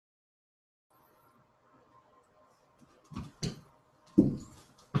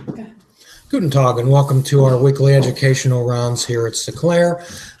Guten Tag, and welcome to our weekly educational rounds here at Sinclair,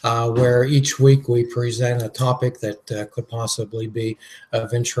 where each week we present a topic that could possibly be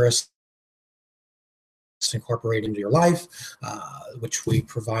of interest, incorporate into your life, which we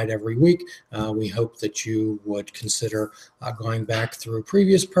provide every week. We hope that you would consider going back through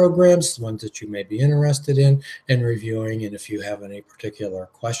previous programs, ones that you may be interested in, and reviewing. And if you have any particular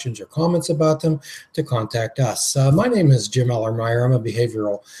questions or comments about them, to contact us. My name is Jim Ellermeyer. I'm a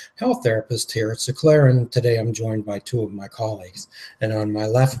behavioral health therapist here at Sinclair, and today I'm joined by two of my colleagues. And on my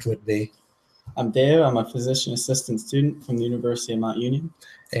left would be... I'm Dave. I'm a physician assistant student from the University of Mount Union.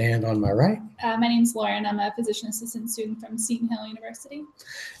 And on my right? My name's Lauren. I'm a physician assistant student from Seton Hill University.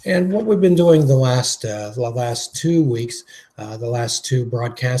 And what we've been doing the last 2 weeks, the last two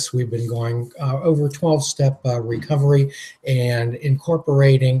broadcasts, we've been going over 12-step recovery and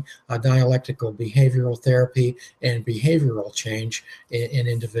incorporating dialectical behavioral therapy and behavioral change in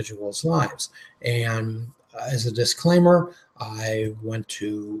individuals' lives. And as a disclaimer, I want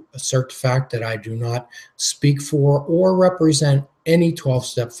to assert the fact that I do not speak for or represent any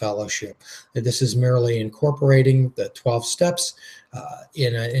 12-step fellowship. This is merely incorporating the 12 steps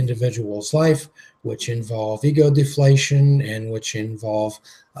in an individual's life, which involve ego deflation and which involve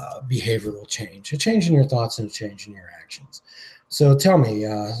behavioral change, a change in your thoughts and a change in your actions. So tell me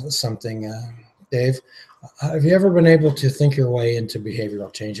something, Dave. Have you ever been able to think your way into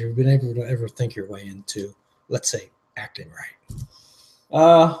behavioral change? Have you been able to ever think your way into, let's say, acting right?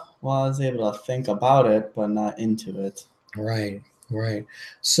 Well, I was able to think about it, but not into it. Right.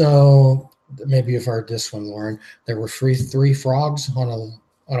 So maybe you've heard this one, Lauren. There were three frogs on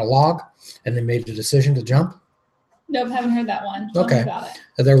a log, and they made the decision to jump. Nope, haven't heard that one. Tell me about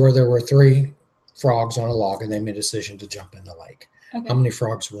it. There were three frogs on a log, and they made a decision to jump in the lake. Okay. How many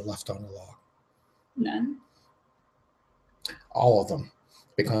frogs were left on the log? None. All of them,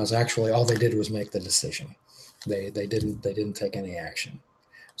 because actually all they did was make the decision. They didn't take any action.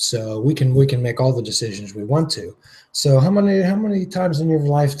 So we can make all the decisions we want to. So how many times in your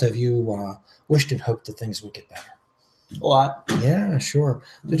life have you wished and hoped that things would get better? A lot. Yeah, sure.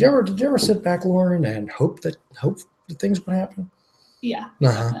 Did you ever sit back, Lauren, and hope that things would happen? Yeah,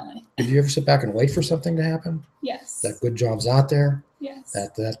 definitely. Did you ever sit back and wait for something to happen? Yes. That good job's out there? Yes.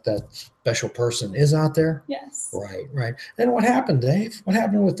 That special person is out there? Yes. Right. And what happened, Dave? What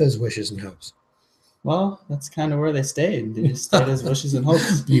happened with those wishes and hopes? Well, that's kind of where they stayed. They just stayed as wishes and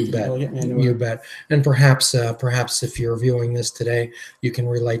hopes. You bet. And perhaps if you're viewing this today, you can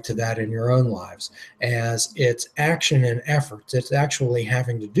relate to that in your own lives, as it's action and effort. It's actually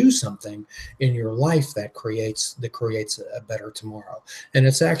having to do something in your life that creates a better tomorrow. And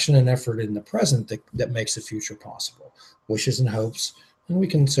it's action and effort in the present that makes the future possible. Wishes and hopes. And we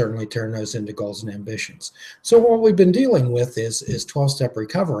can certainly turn those into goals and ambitions. So what we've been dealing with is 12-step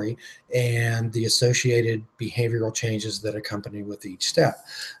recovery and the associated behavioral changes that accompany with each step.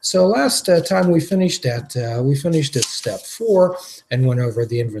 So last time we finished at step 4 and went over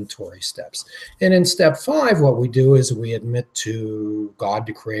the inventory steps. And in step 5, what we do is we admit to God,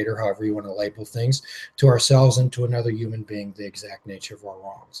 the creator, however you want to label things, to ourselves and to another human being the exact nature of our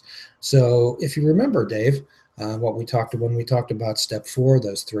wrongs. So if you remember, Dave, when we talked about step 4,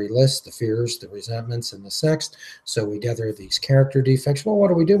 those 3 lists, the fears, the resentments, and the sex. So we gather these character defects. Well, what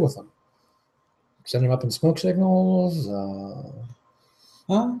do we do with them? Send them up in smoke signals?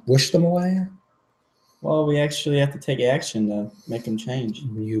 Wish them away? Well, we actually have to take action to make them change.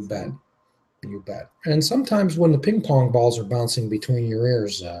 You bet. And sometimes when the ping pong balls are bouncing between your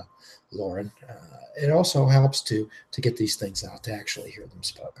ears, Lauren, it also helps to get these things out, to actually hear them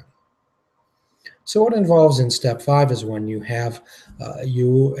spoken. So what involves in step 5 is when you have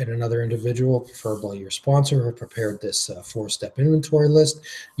you and another individual, preferably your sponsor, have prepared this 4-step inventory list.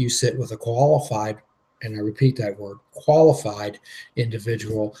 You sit with a qualified, and I repeat that word, qualified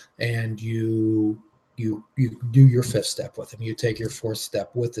individual, and you do your 5th step with them. You take your 4th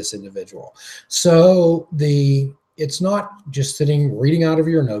step with this individual. So it's not just sitting, reading out of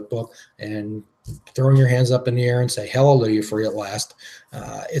your notebook and throwing your hands up in the air and say, hallelujah, free at last.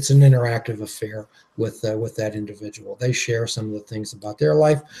 It's an interactive affair with that individual. They share some of the things about their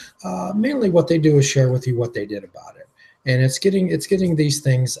life. Mainly what they do is share with you what they did about it. And it's getting these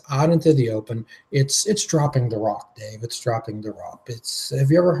things out into the open. It's dropping the rock, Dave. It's dropping the rock. Have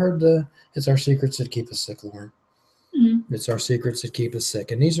you ever heard it's our secrets that keep us sick, Lauren? Mm-hmm. It's our secrets that keep us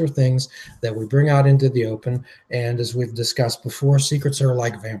sick. And these are things that we bring out into the open. And as we've discussed before, secrets are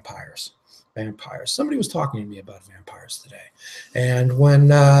like vampires. Somebody was talking to me about vampires today. And when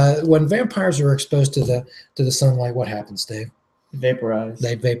vampires are exposed to the sunlight, what happens, Dave? Vaporize.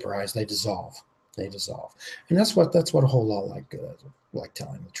 They vaporize. They dissolve. They dissolve, and that's what a whole lot like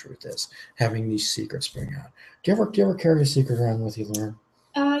telling the truth is. Having these secrets bring out. Do you ever carry a secret around with you, Lauren?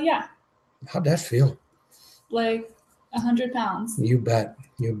 Yeah, How'd that feel? like 100 pounds. You bet.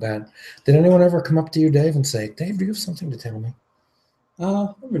 You bet. Did anyone ever come up to you, Dave, and say, "Dave, do you have something to tell me?"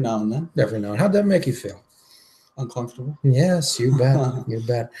 Every now and then. Never known. How'd that make you feel? Uncomfortable. Yes, you bet. You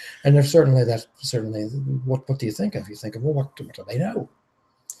bet. And there's certainly what do you think of? You think of, well, what do they know?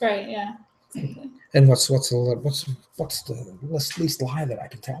 Right, yeah. Exactly. And what's the least lie that I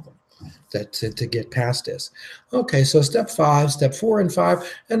can tell them that to get past this? Okay, so step 4 and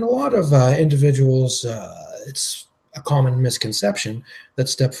 5, and a lot of individuals, it's a common misconception that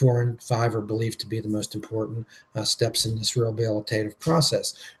step 4 and 5 are believed to be the most important steps in this rehabilitative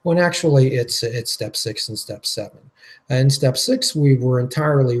process, when actually it's step 6 and step 7. In step 6, we were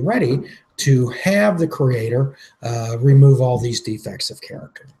entirely ready to have the creator remove all these defects of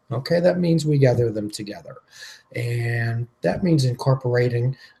character. Okay, that means we gather them together. And that means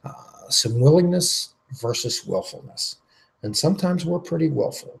incorporating some willingness versus willfulness. And sometimes we're pretty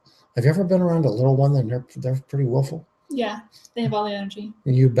willful. Have you ever been around a little one and they're pretty willful? Yeah, they have all the energy.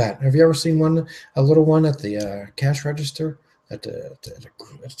 You bet. Have you ever seen a little one at the cash register at the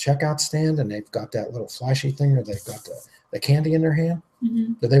checkout stand, and they've got that little flashy thing, or they've got the candy in their hand?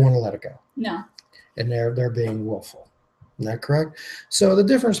 Mm-hmm. Do they want to let it go? No. And they're being willful. Isn't that correct? So the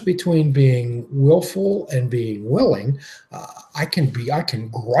difference between being willful and being willing, I can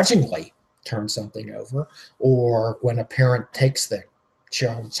grudgingly turn something over, or when a parent takes the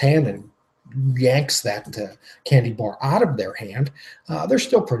child's hand and yanks that candy bar out of their hand, they're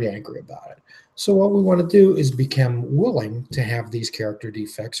still pretty angry about it. So what we want to do is become willing to have these character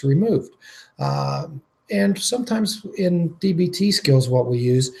defects removed. And sometimes in DBT skills, what we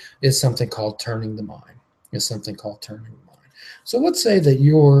use is something called turning the mind. So let's say that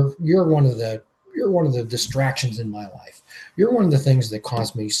you're one of the distractions in my life. You're one of the things that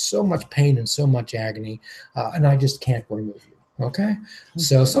cause me so much pain and so much agony, and I just can't remove you. Okay,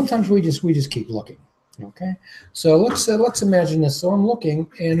 so sometimes we just keep looking. Okay, so let's imagine this. So I'm looking,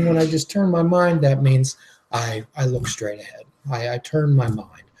 and when I just turn my mind, that means I look straight ahead. I turn my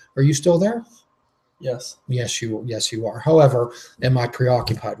mind. Are you still there? Yes. Yes, you are. However, am I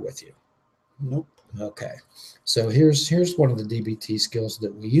preoccupied with you? Nope. Okay. So here's one of the DBT skills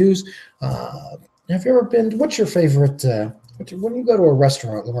that we use. Have you ever been? What's your favorite? When you go to a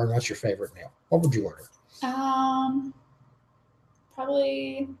restaurant, Lauren, what's your favorite meal? What would you order?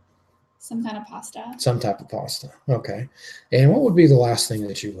 Probably some kind of pasta. Some type of pasta. Okay. And what would be the last thing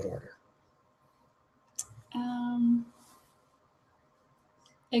that you would order?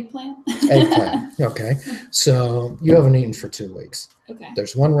 Eggplant. Eggplant. Okay. So you haven't eaten for 2 weeks. Okay.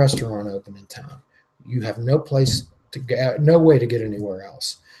 There's one restaurant open in town. You have no place to get, no way to get anywhere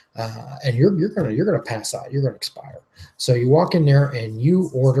else, and you're gonna pass out. You're gonna expire. So you walk in there and you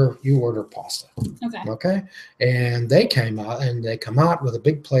order pasta. Okay. Okay. And they come out with a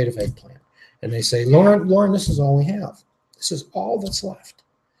big plate of eggplant, and they say, Lauren, this is all we have. This is all that's left.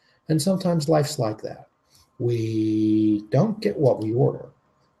 And sometimes life's like that. We don't get what we order.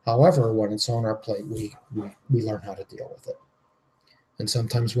 However, when it's on our plate, we learn how to deal with it. And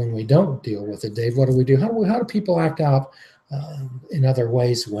sometimes when we don't deal with it, Dave, what do we do? How do people act out in other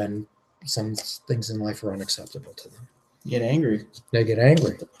ways when some things in life are unacceptable to them? Get angry. They get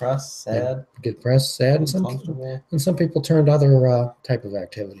angry, Depressed, sad, get depressed, sad, and some people turn to other type of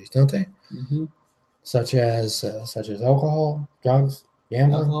activities, don't they? Mm-hmm. Such as alcohol, drugs,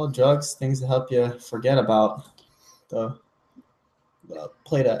 gambling. Alcohol, drugs, things that help you forget about the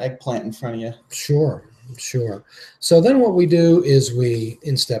plate of eggplant in front of you. Sure. So then what we do is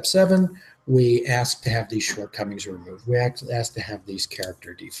in step 7, we ask to have these shortcomings removed. We ask to have these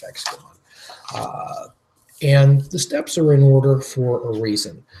character defects gone. And the steps are in order for a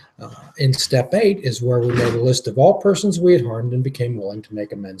reason. In step 8 is where we made a list of all persons we had harmed and became willing to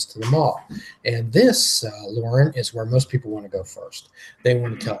make amends to them all. And this, Lauren, is where most people want to go first. They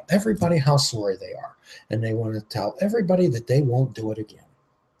want to tell everybody how sorry they are. And they want to tell everybody that they won't do it again.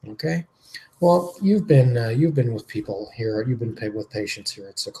 Okay? Well, you've been with people here. You've been with patients here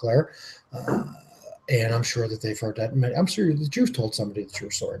at Seclair. And I'm sure that they've heard that. I'm sure that you've told somebody that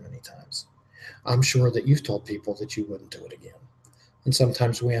you're sorry many times. I'm sure that you've told people that you wouldn't do it again. And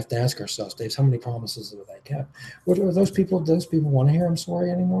sometimes we have to ask ourselves, Dave, how many promises have they kept? What are those people want to hear I'm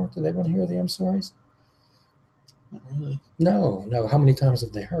sorry anymore? Do they want to hear the I'm sorries? Not really. No. How many times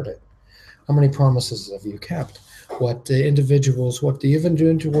have they heard it? How many promises have you kept? What the individuals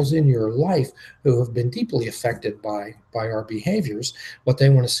in your life who have been deeply affected by our behaviors, what they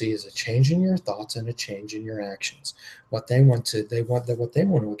want to see is a change in your thoughts and a change in your actions. What they want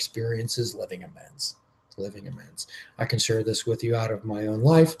to experience is living amends. Living amends. I can share this with you out of my own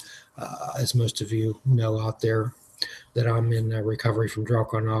life. As most of you know out there, that I'm in recovery from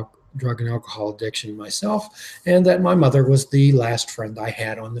drug and alcohol addiction myself, and that my mother was the last friend I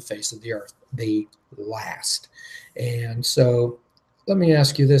had on the face of the earth, the last. And so let me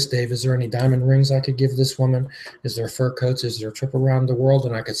ask you this, Dave, is there any diamond rings I could give this woman? Is there fur coats? Is there a trip around the world?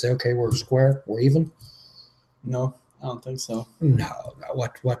 And I could say, okay, we're square, we're even? No, I don't think so. No.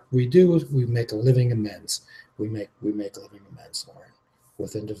 What we do is we make a living amends. We make living amends, Lauren,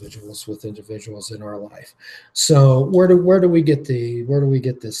 with individuals in our life. So where do we get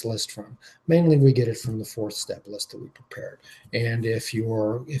this list from? Mainly we get it from the 4th step list that we prepared. And if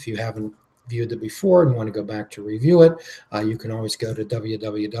you haven't viewed it before and want to go back to review it, you can always go to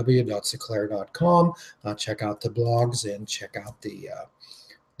www.seclair.com, check out the blogs and check out the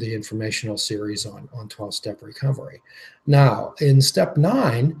informational series on 12-step recovery. Now, in step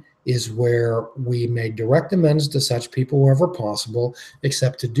 9 is where we made direct amends to such people wherever possible,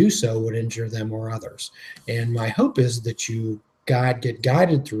 except to do so would injure them or others. And my hope is that you get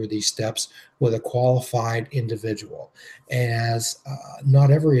guided through these steps with a qualified individual, as not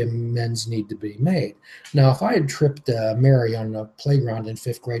every amends need to be made. Now, if I had tripped Mary on the playground in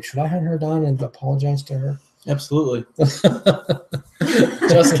 5th grade, should I hunt her down and apologize to her? Absolutely. Just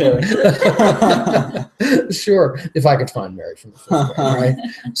kidding. Sure, if I could find Mary from the 5th grade, right?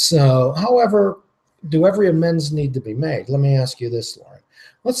 So, however, do every amends need to be made? Let me ask you this, Lauren.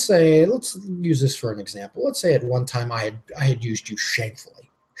 Let's use this for an example. Let's say at one time I had used you shamefully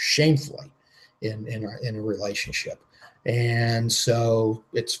in a relationship, and so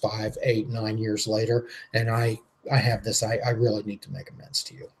it's 5, 8, 9 years later, and I have this. I really need to make amends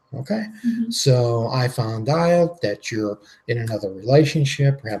to you. Okay. Mm-hmm. So I found out that you're in another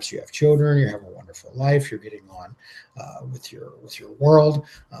relationship. Perhaps you have children. You have a wonderful life. You're getting on with your world.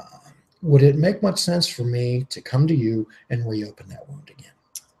 Would it make much sense for me to come to you and reopen that wound again?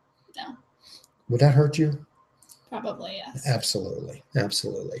 No. Would that hurt you? Probably, yes. Absolutely.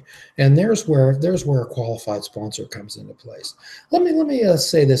 And there's where a qualified sponsor comes into place. Let me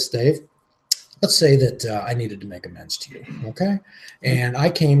say this, Dave. Let's say that I needed to make amends to you, okay? And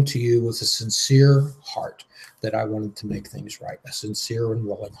I came to you with a sincere heart that I wanted to make things right, a sincere and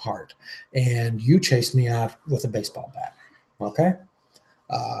willing heart. And you chased me out with a baseball bat, okay?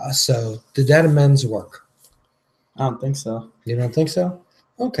 So did that amends work? I don't think so. You don't think so?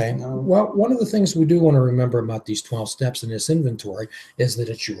 Okay. No. Well, one of the things we do want to remember about these 12 steps in this inventory is that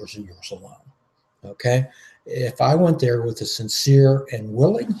it's yours and yours alone, okay? If I went there with a sincere and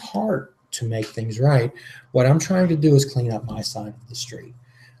willing heart to make things right, what I'm trying to do is clean up my side of the street.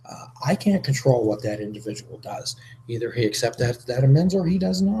 I can't control what that individual does. Either he accepts that amends or he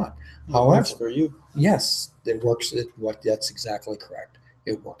does not. However, for you. yes, it works. That's exactly correct.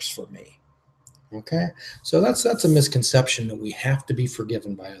 It works for me. Okay, so that's a misconception that we have to be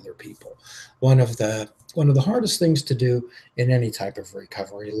forgiven by other people. One of the hardest things to do in any type of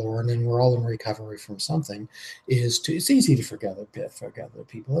recovery, Lauren, and we're all in recovery from something, it's easy to forgive other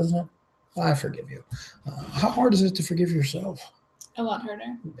people, isn't it? I forgive you. How hard is it to forgive yourself? A lot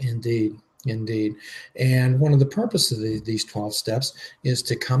harder. Indeed. And one of the purposes of these 12 steps is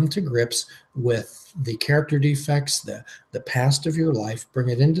to come to grips with the character defects, the past of your life, bring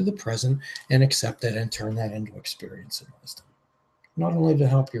it into the present, and accept it and turn that into experience and wisdom. Not only to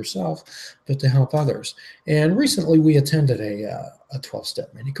help yourself, but to help others. And recently we attended a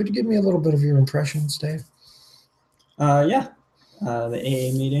 12-step meeting. Could you give me a little bit of your impressions, Dave? Yeah. The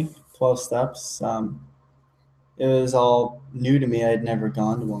AA meeting, 12 steps. It was all new to me. I had never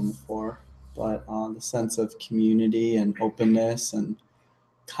gone to one before, but the sense of community and openness and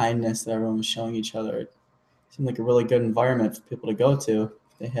kindness that everyone was showing each other, it seemed like a really good environment for people to go to if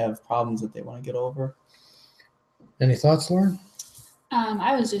they have problems that they want to get over. Any thoughts, Lauren?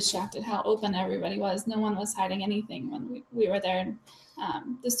 I was just shocked at how open everybody was. No one was hiding anything when we were there.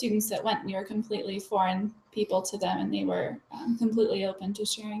 The students that went, we were completely foreign people to them, and they were completely open to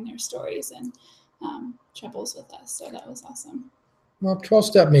sharing their stories and troubles with us. So that was awesome. Well,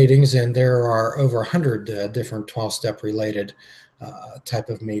 12-step meetings, and there are over 100 different 12-step related type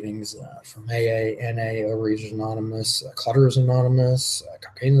of meetings from AA, NA, Overeaters Anonymous, Clutterers Anonymous,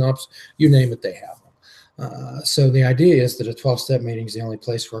 Cocaine Anonymous, you name it, they have them. So the idea is that a 12-step meeting is the only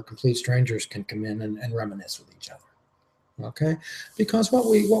place where complete strangers can come in and reminisce with each other. Okay, because what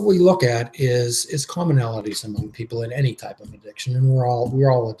we look at is commonalities among people in any type of addiction, and we're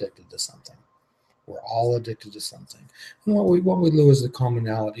all addicted to something. We're all addicted to something, and what we lose is the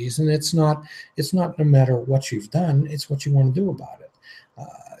commonalities, and it's not no matter what you've done, it's what you want to do about it.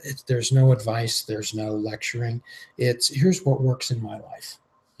 There's no advice, there's no lecturing. It's here's what works in my life.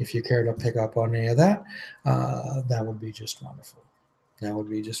 If you care to pick up on any of that, that would be just wonderful. That would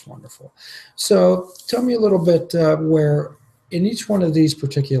be just wonderful. So tell me a little bit where in each one of these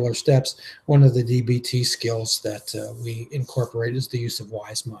particular steps, one of the DBT skills that we incorporate is the use of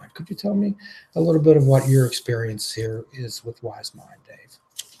Wise Mind. Could you tell me a little bit of what your experience here is with Wise Mind, Dave?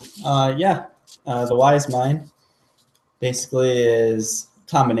 Yeah, the Wise Mind basically is a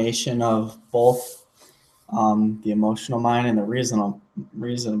combination of both the emotional mind and the reasonable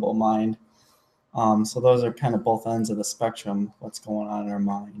mind. So those are kind of both ends of the spectrum, what's going on in our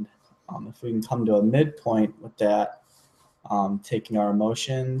mind. If we can come to a midpoint with that, taking our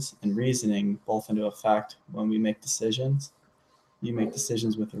emotions and reasoning both into effect when we make decisions, you make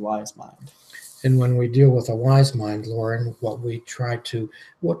decisions with your wise mind. And when we deal with a wise mind, Lauren, what we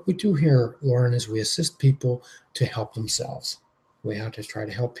do here, Lauren, is we assist people to help themselves. We have to try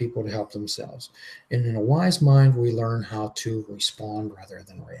to help people to help themselves. And in a wise mind, we learn how to respond rather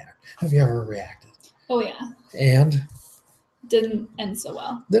than react. Have you ever reacted? Oh yeah. And? Didn't end so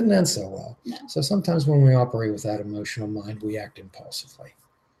well. Didn't end so well. No. So sometimes when we operate with that emotional mind, we act impulsively.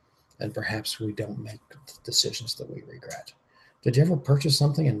 And perhaps we don't make decisions that we regret. Did you ever purchase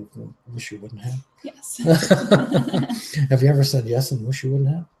something and wish you wouldn't have? Yes. Have you ever said yes and wish you wouldn't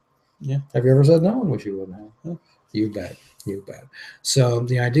have? Yeah. Have you ever said no and wish you wouldn't have? Yeah. You bet. You bet. So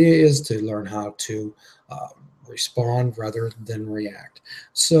the idea is to learn how to respond rather than react.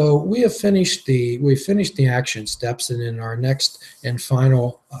 So we finished the action steps, and in our next and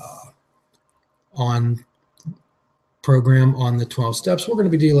final program on the 12 steps, we're going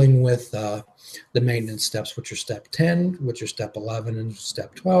to be dealing with the maintenance steps, which are step 10, which are step 11, and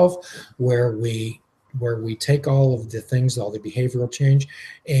step 12, where we take all of the things, all the behavioral change,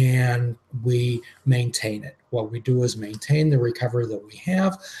 and we maintain it. What we do is maintain the recovery that we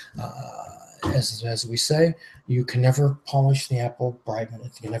have. As we say, you can never polish the apple bright,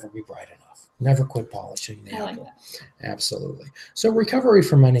 it can never be bright enough. Never quit polishing the apple. Like that. Absolutely. So recovery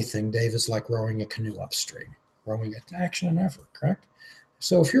from anything, Dave, is like rowing a canoe upstream. Rowing it to action and effort, correct?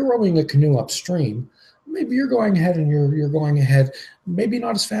 So if you're rowing a canoe upstream, maybe you're going ahead and you're going ahead, maybe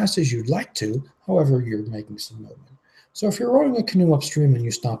not as fast as you'd like to, however, you're making some movement. So if you're rowing a canoe upstream and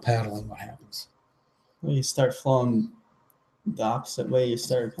you stop paddling, what happens? Well, you start flowing the opposite way you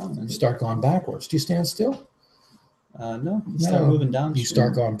started coming. You start going backwards. Do you stand still? No, you start moving down. You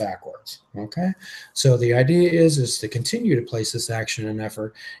start going backwards. Okay. So the idea is to continue to place this action and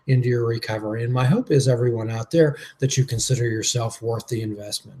effort into your recovery. And my hope is, everyone out there, that you consider yourself worth the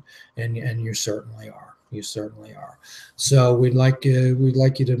investment, and you certainly are. You certainly are. So we'd like you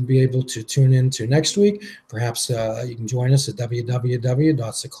to be able to tune in to next week. Perhaps you can join us at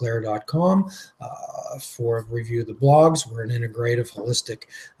www.seclair.com for review of the blogs. We're an integrative, holistic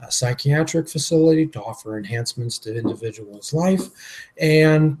psychiatric facility to offer enhancements to individuals' life.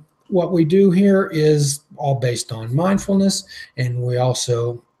 And what we do here is all based on mindfulness, and we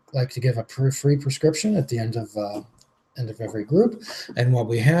also like to give a free prescription at the end of every group. And what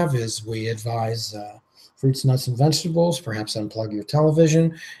we have is we advise fruits, nuts, and vegetables, perhaps unplug your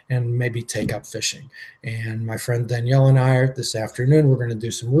television, and maybe take up fishing. And my friend Danielle and I, this afternoon, we're going to do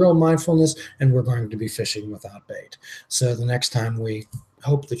some real mindfulness, and we're going to be fishing without bait. So the next time, we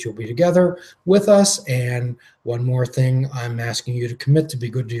hope that you'll be together with us. And one more thing, I'm asking you to commit to be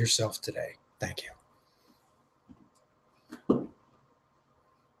good to yourself today. Thank you.